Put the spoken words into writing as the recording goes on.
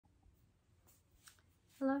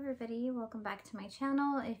Hello everybody, welcome back to my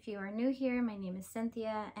channel. If you are new here, my name is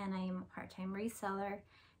Cynthia and I am a part-time reseller,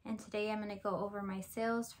 and today I'm going to go over my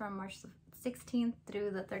sales from March 16th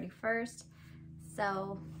through the 31st.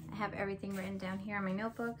 So I have everything written down here on my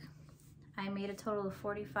notebook. I made a total of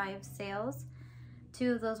 45 sales.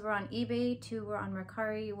 2 of those were on eBay, 2 were on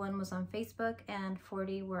Mercari, 1 was on Facebook, and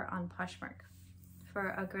 40 were on Poshmark,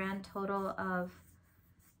 for a grand total of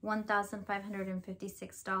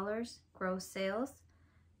 $1,556 gross sales.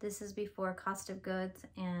 This is before cost of goods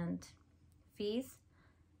and fees.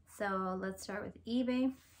 So let's start with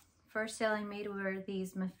eBay. First sale I made were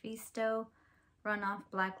these Mephisto runoff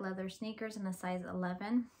black leather sneakers in a size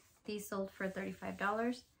 11. These sold for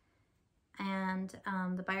 $35. And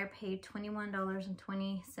the buyer paid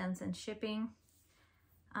 $21.20 in shipping.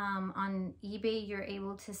 On eBay, you're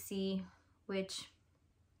able to see which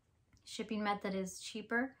shipping method is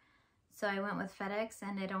cheaper. So I went with FedEx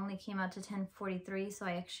and it only came out to $10.43, so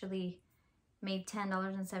I actually made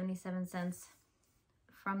 $10.77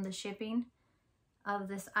 from the shipping of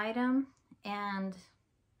this item, and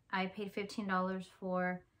I paid $15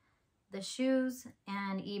 for the shoes,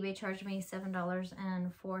 and eBay charged me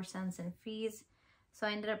 $7.04 in fees. So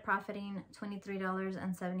I ended up profiting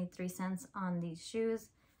 $23.73 on these shoes.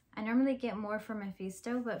 I normally get more from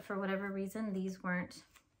Mephisto, but for whatever reason, these weren't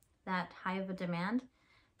that high of a demand.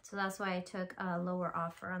 So that's why I took a lower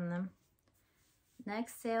offer on them.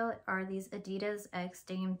 Next sale are these Adidas X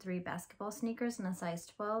Dame 3 basketball sneakers in a size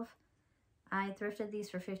 12. I thrifted these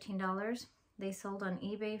for $15. They sold on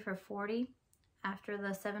eBay for $40. After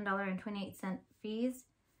the $7.28 fees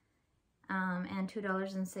and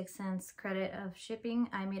 $2.06 credit of shipping,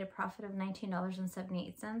 I made a profit of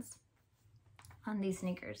 $19.78 on these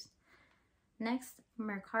sneakers. Next,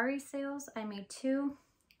 Mercari sales. I made 2.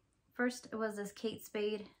 First, it was this Kate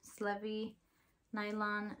Spade Slevy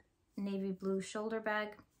nylon navy blue shoulder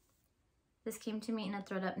bag. This came to me in a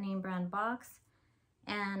thread up name brand box,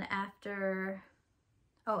 and after,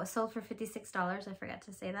 it sold for $56. I forgot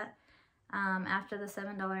to say that. After the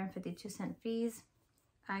 $7.52 fees,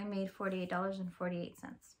 I made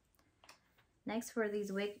 $48.48. Next were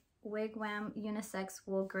these Wigwam unisex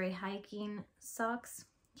wool gray hiking socks.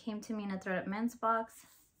 Came to me in a thread up men's box.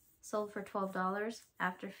 Sold for $12.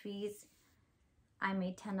 After fees, I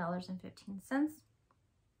made $10.15.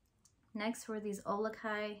 Next were these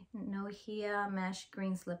Olakai Nohea mesh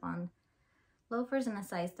green slip-on loafers in a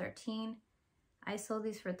size 13. I sold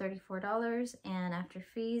these for $34, and after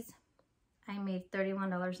fees, I made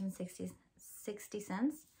 $31.60,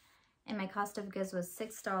 and my cost of goods was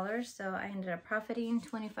 $6, so I ended up profiting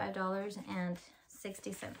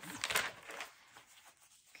 $25.60.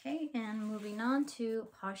 Okay, and moving on to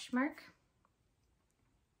Poshmark.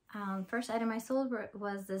 First item I sold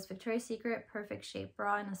was this Victoria's Secret Perfect Shape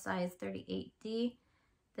Bra in a size 38D.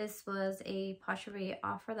 This was a PosherVA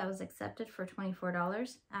offer that was accepted for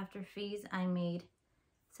 $24. After fees, I made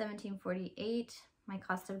 $17.48. My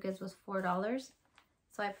cost of goods was $4,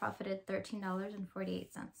 so I profited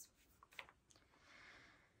 $13.48.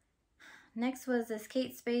 Next was this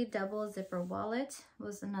Kate Spade double zipper wallet. It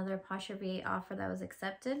was another PosherVA offer that was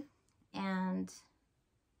accepted and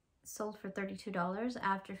sold for $32.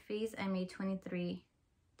 After fees, I made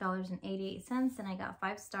 $23.88, and I got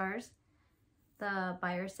 5 stars. The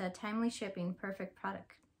buyer said, "Timely shipping, perfect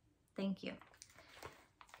product. Thank you."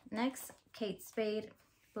 Next, Kate Spade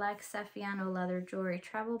black Saffiano leather jewelry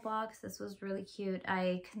travel box. This was really cute.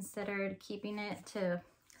 I considered keeping it to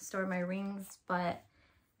store my rings, but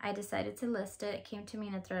I decided to list it. It came to me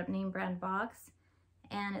in a thread up name brand box,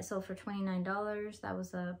 and it sold for $29. That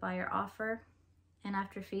was a buyer offer, and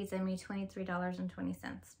after fees I made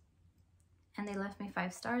 $23.20. And they left me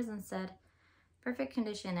 5 stars and said, "Perfect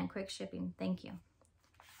condition and quick shipping, thank you."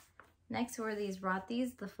 Next were these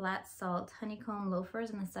Rothy's, the flat salt honeycomb loafers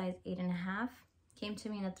in a size 8.5. Came to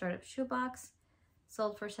me in a thread up shoebox,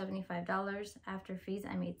 sold for $75. After fees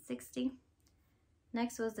I made $60.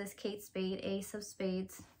 Next was this Kate Spade Ace of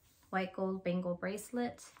Spades white gold bangle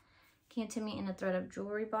bracelet. Came to me in a thread up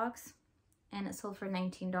jewelry box, and it sold for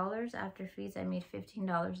 $19. After fees, I made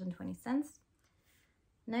 $15.20.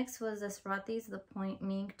 Next was this Rothy's The Point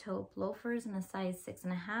mink taupe loafers in a size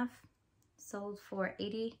 6.5. Sold for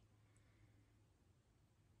 $80.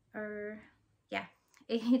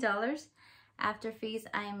 After fees,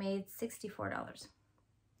 I made $64.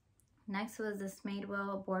 Next was this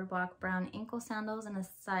Madewell Boardwalk brown ankle sandals in a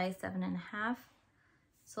size 7.5.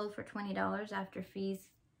 Sold for $20. After fees,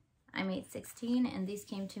 I made $16, and these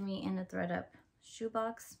came to me in a thread up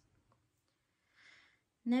shoebox.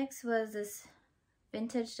 Next was this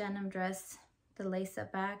vintage denim dress, the lace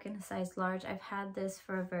up back in a size large. I've had this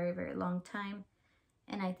for a very, very long time,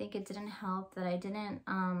 And I think it didn't help that I didn't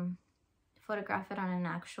photograph it on an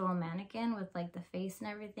actual mannequin with like the face and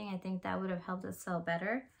everything. I think that would have helped it sell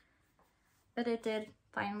better. But it did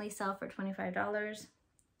finally sell for $25.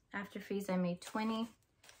 After fees, I made $20.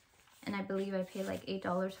 And I believe I paid like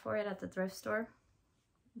 $8 for it at the thrift store.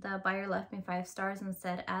 The buyer left me 5 stars and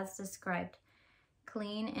said, as described,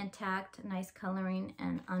 clean, intact, nice coloring,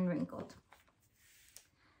 and unwrinkled.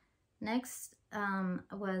 Next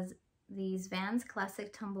was these Vans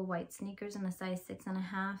Classic Tumble White sneakers in a size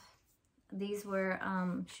 6.5. These were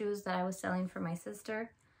shoes that I was selling for my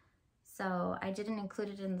sister. So I didn't include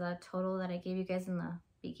it in the total that I gave you guys in the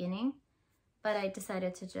beginning. But I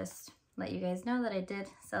decided to just let you guys know that I did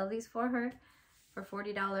sell these for her for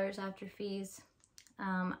 $40 after fees.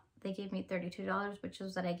 They gave me $32, which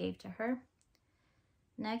was what I gave to her.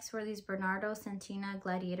 Next were these Bernardo Santina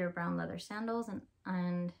Gladiator brown leather sandals,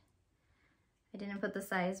 and I didn't put the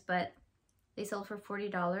size, but they sold for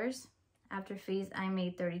 $40. After fees, I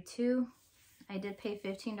made $32. I did pay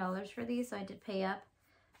 $15 for these, so I did pay up,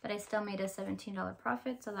 but I still made a $17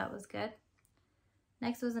 profit, so that was good.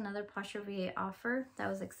 Next was another PosherVA offer that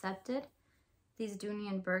was accepted. These Dooney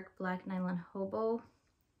and Burke black nylon hobo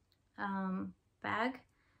bag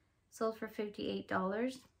sold for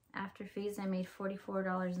 $58. After fees, I made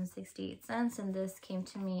 $44.68, and this came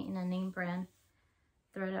to me in a name brand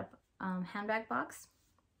thread-up handbag box.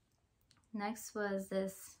 Next was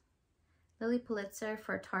this Lily Pulitzer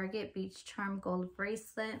for Target Beach Charm gold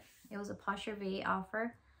bracelet. It was a PosherVA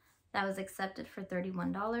offer that was accepted for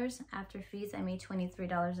 $31. After fees, I made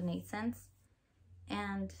 $23.08.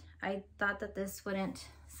 And I thought that this wouldn't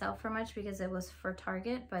sell for much because it was for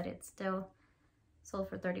Target, but it still sold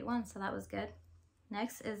for $31, so that was good.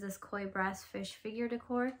 Next is this koi brass fish figure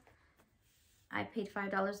decor. I paid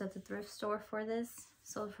 $5 at the thrift store for this,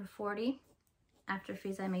 sold for $40. After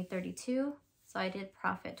fees, I made $32, so I did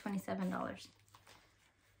profit $27.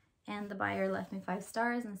 And the buyer left me 5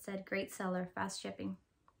 stars and said, great seller, fast shipping.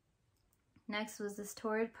 Next was this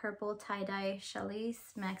torrid purple tie-dye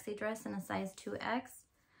challis maxi dress in a size 2X.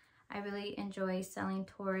 I really enjoy selling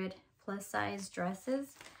torrid plus size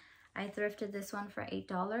dresses. I thrifted this one for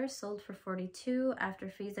 $8, sold for $42. After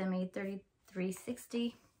fees, I made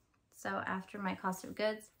 $33.60. So after my cost of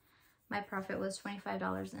goods, my profit was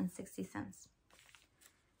 $25.60.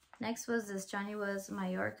 Next was this Johnny Was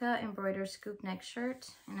Mallorca embroidered scoop neck shirt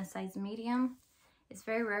in a size medium. It's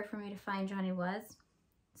very rare for me to find Johnny Was,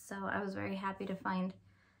 so I was very happy to find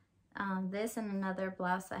this and another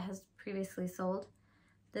blouse that has previously sold.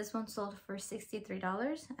 This one sold for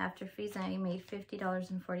 $63. After fees, I made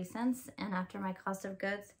 $50.40, and after my cost of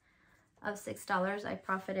goods of $6, I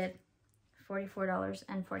profited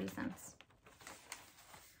 $44.40.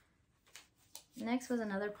 Next was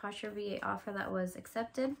another PosherVA offer that was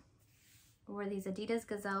accepted. Were these Adidas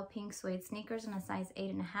Gazelle pink suede sneakers in a size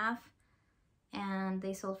 8.5, and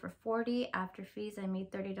they sold for $40. After fees, I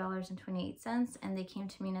made $30.28, and they came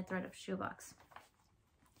to me in a thread-up shoebox.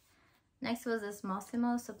 Next was this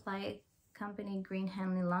Massimo Supply Company green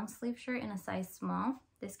Henley long sleeve shirt in a size small.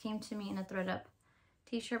 This came to me in a thread-up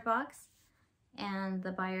t-shirt box, and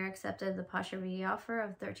the buyer accepted the PosherVA offer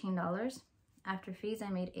of $13. After fees, I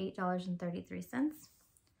made $8.33.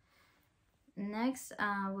 Next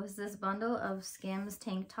was this bundle of Skims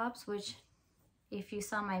tank tops, which if you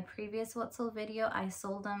saw my previous What Sold video, I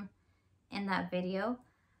sold them in that video,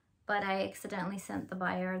 but I accidentally sent the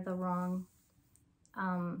buyer the wrong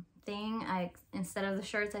thing. Instead of the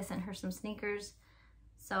shirts, I sent her some sneakers,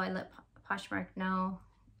 so I let Poshmark know,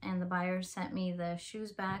 and the buyer sent me the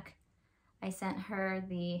shoes back. I sent her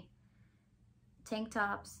the tank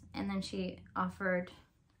tops, and then she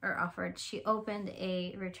she opened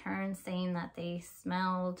a return saying that they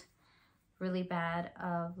smelled really bad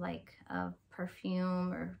of like a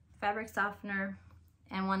perfume or fabric softener,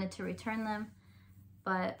 and wanted to return them,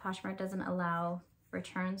 but Poshmark doesn't allow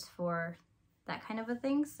returns for that kind of a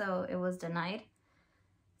thing, so it was denied.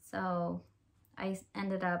 So I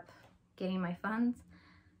ended up getting my funds,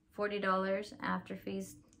 $40. After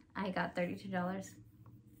fees, I got $32.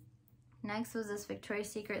 Next was this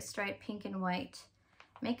Victoria's Secret striped pink and white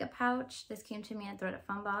makeup pouch. This came to me at thread-up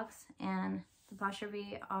fun box, and the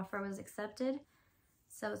PosherVA offer was accepted,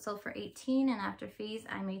 so it sold for $18, and after fees,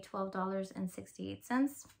 I made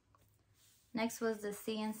 $12.68. Next was the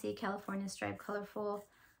CNC California Striped Colorful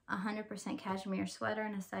 100% cashmere sweater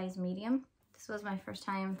in a size medium. This was my first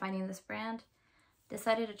time finding this brand.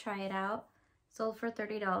 Decided to try it out. Sold for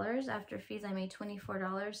 $30. After fees, I made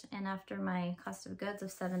 $24, and after my cost of goods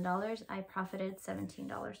of $7, I profited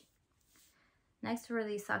 $17. Next were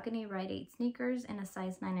the Saucony Rite 8 sneakers in a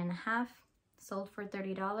size 9.5. Sold for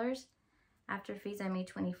 $30. After fees, I made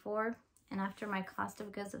 $24. And after my cost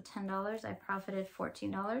of goods of $10, I profited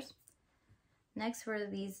 $14. Next were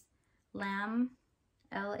these lamb,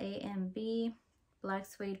 L-A-M-B, black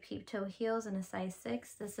suede peep toe heels in a size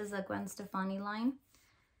 6. This is a Gwen Stefani line.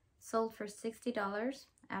 Sold for $60.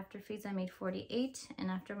 After fees, I made $48.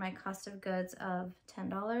 And after my cost of goods of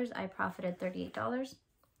 $10, I profited $38.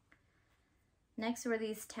 Next were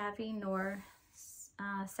these Tavi Noor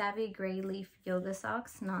Savvy Gray Leaf Yoga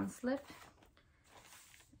Socks, non-slip.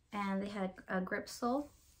 And they had a grip sole.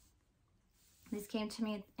 These came to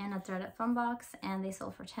me in a threaded fun box and they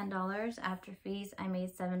sold for $10. After fees, I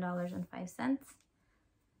made $7.05.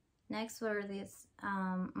 Next were these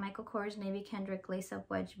Michael Kors Navy Kendrick lace-up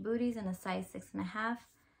wedge booties in a size 6.5.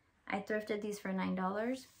 I thrifted these for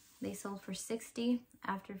 $9. They sold for $60.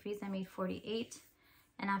 After fees, I made $48.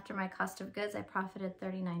 And after my cost of goods, I profited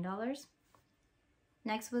 $39.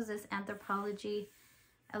 Next was this Anthropologie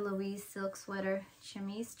Eloise silk sweater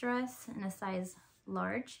chemise dress in a size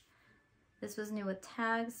large. This was new with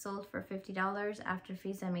tags, sold for $50. After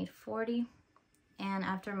fees, I made $40. And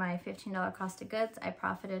after my $15 cost of goods, I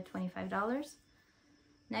profited $25.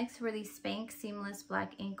 Next were these Spanx seamless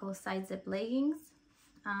black ankle side zip leggings.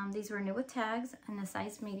 These were new with tags in a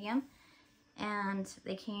size medium. And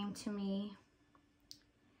they came to me,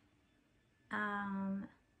 and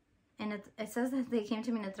it says that they came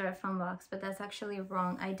to me in a thread fun box, but that's actually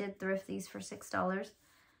wrong. I did thrift these for $6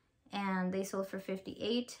 and they sold for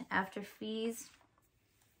 $58. After fees,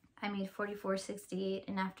 I made $44.68,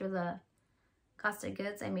 and after the cost of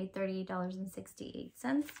goods, I made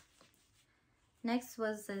 $38.68. Next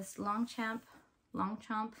was this Longchamp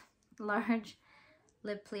large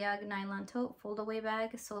lip pliage nylon tote fold-away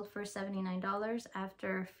bag, sold for $79.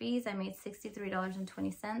 After fees, I made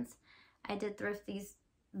 $63.20. I did thrift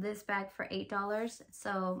this bag for $8,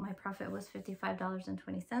 so my profit was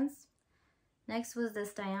 $55.20. Next was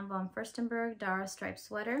this Diane von Furstenberg Dara striped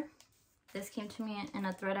sweater. This came to me in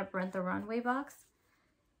a thread up Rent the Runway box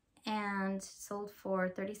and sold for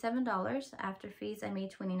 $37. After fees, I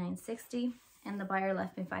made $29.60, and the buyer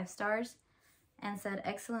left me 5 stars and said,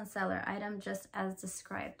 "Excellent seller, item just as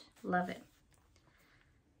described. Love it."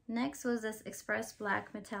 Next was this Express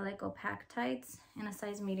Black Metallic Opaque Tights in a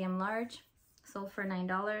size medium large, sold for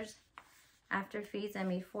 $9. After fees, I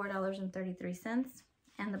made $4.33,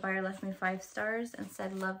 and the buyer left me 5 stars and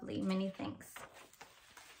said, "Lovely, many thanks."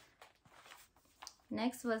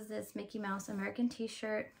 Next was this Mickey Mouse American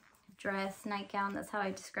t-shirt, dress, nightgown. That's how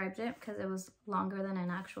I described it because it was longer than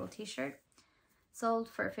an actual t-shirt. Sold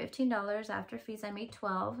for $15. After fees, I made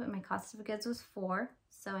 $12, and my cost of goods was $4,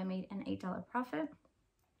 so I made an $8 profit.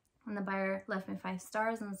 And the buyer left me 5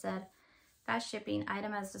 stars and said, "Fast shipping,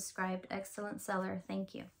 item as described, excellent seller,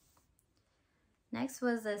 thank you." Next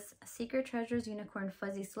was this Secret Treasures Unicorn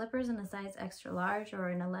Fuzzy Slippers in a size extra large, or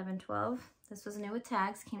an 11-12. This was new with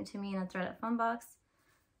tags, came to me in a threaded fun box,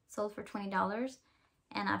 sold for $20,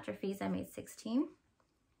 and after fees, I made $16.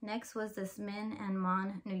 Next was this Min and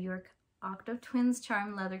Mon New York Octo Twins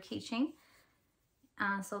Charm Leather Keychain,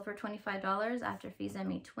 sold for $25. After fees, I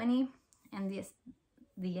made $20, and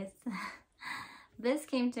this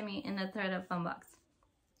came to me in a threaded fun box.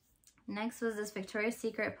 Next was this Victoria's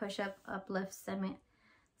Secret Push-Up Uplift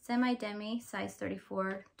Semi-Demi size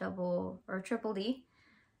 34 double or triple D,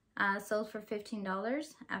 sold for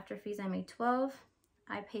 $15. After fees, I made $12.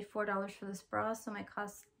 I paid $4 for this bra, so my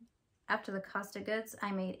cost, after the cost of goods,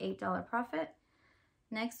 I made $8 profit.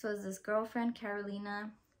 Next was this Girlfriend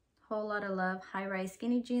Carolina Whole Lotta Love high-rise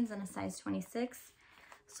skinny jeans in a size 26,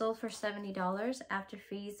 sold for $70. After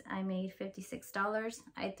fees, I made $56.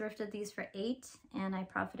 I thrifted these for $8, and I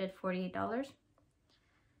profited $48.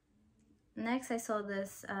 Next, I saw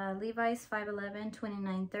this Levi's 511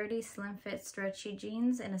 2930 slim fit stretchy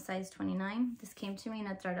jeans in a size 29. This came to me in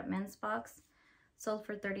a thread-up men's box, sold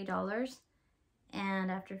for $30,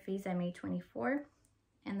 and after fees, I made $24.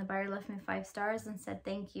 And the buyer left me 5 stars and said,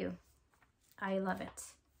 "Thank you. I love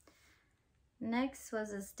it." Next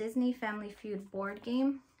was this Disney Family Feud board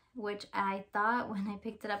game, which I thought when I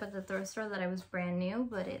picked it up at the thrift store that it was brand new,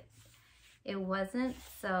 but it wasn't.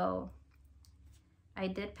 So I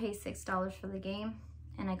did pay $6 for the game,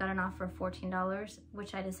 and I got an offer of $14,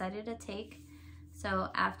 which I decided to take.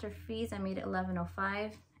 So after fees, I made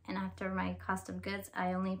 $11.05, and after my cost of goods,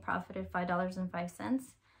 I only profited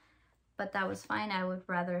 $5.05. But that was fine. I would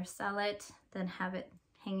rather sell it than have it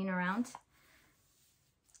hanging around.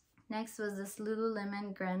 Next was this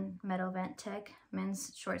Lululemon Grand Metal Vent Tech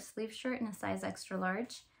men's short sleeve shirt in a size extra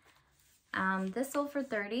large. This sold for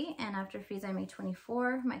 $30, and after fees, I made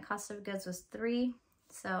 $24. My cost of goods was $3,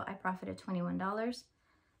 so I profited $21.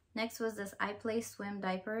 Next was this iPlay swim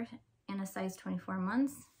diaper in a size 24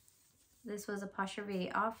 months. This was a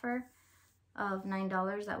PosherVA offer of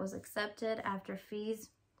 $9 that was accepted. After fees,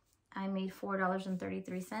 I made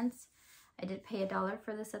 $4.33. I did pay $1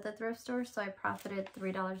 for this at the thrift store, so I profited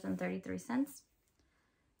 $3.33.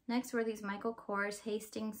 Next were these Michael Kors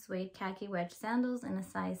Hastings Suede Khaki Wedge Sandals in a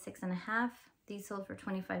size 6.5. These sold for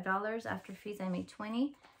 $25. After fees, I made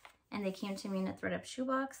 $20, and they came to me in a thread-up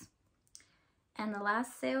shoebox. And the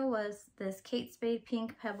last sale was this Kate Spade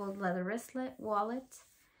Pink Pebbled Leather Wristlet Wallet.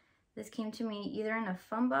 This came to me either in a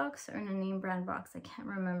fun box or in a name brand box. I can't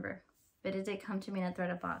remember, but it did come to me in a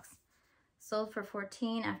thread-up box. Sold for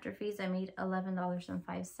 $14. After fees, I made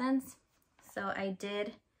 $11.05. So I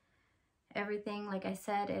did everything, like I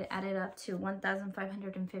said, it added up to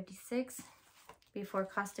 $1,556 before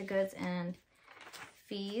cost of goods and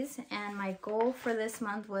fees. And my goal for this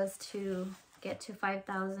month was to get to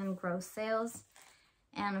 5,000 gross sales.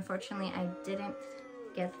 And unfortunately, I didn't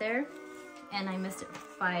get there, and I missed it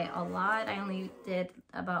by a lot. I only did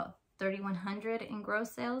about 3,100 in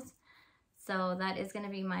gross sales. So that is going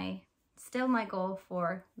to be still my goal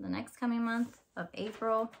for the next coming month of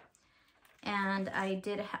April. And I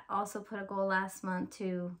did also put a goal last month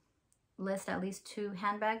to list at least 2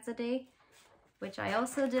 handbags a day, which I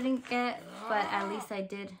also didn't get, but at least I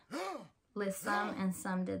did list some, and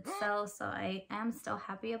some did sell, so I am still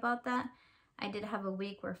happy about that. I did have a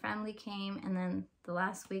week where family came, and then the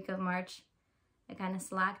last week of March, I kind of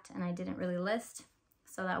slacked and I didn't really list,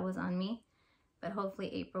 so that was on me. But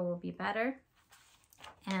hopefully April will be better.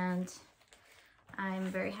 And I'm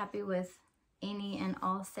very happy with any and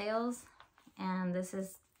all sales, and this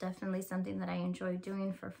is definitely something that I enjoy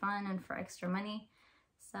doing for fun and for extra money.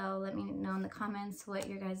 So let me know in the comments what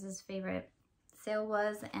your guys' favorite sale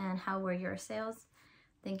was and how were your sales.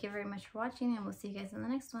 Thank you very much for watching, and we'll see you guys in the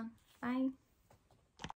next one. Bye.